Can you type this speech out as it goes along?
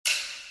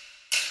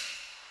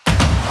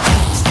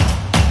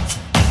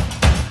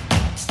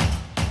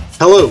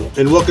Hello,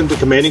 and welcome to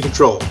Command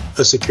Control,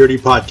 a security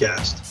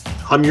podcast.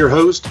 I'm your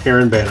host,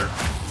 Aaron Banner.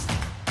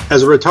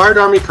 As a retired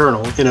Army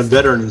colonel and a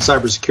veteran in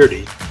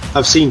cybersecurity,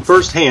 I've seen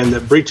firsthand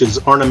that breaches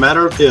aren't a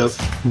matter of if,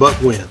 but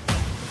when.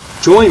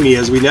 Join me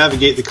as we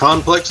navigate the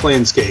complex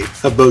landscape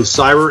of both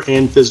cyber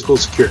and physical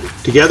security.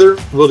 Together,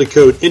 we'll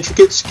decode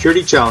intricate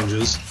security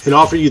challenges and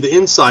offer you the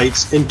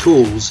insights and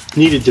tools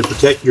needed to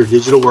protect your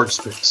digital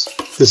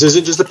workspace. This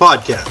isn't just a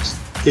podcast.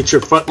 It's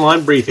your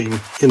frontline briefing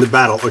in the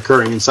battle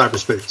occurring in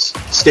cyberspace.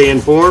 Stay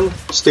informed,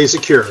 stay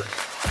secure.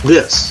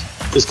 This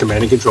is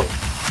Command and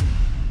Control.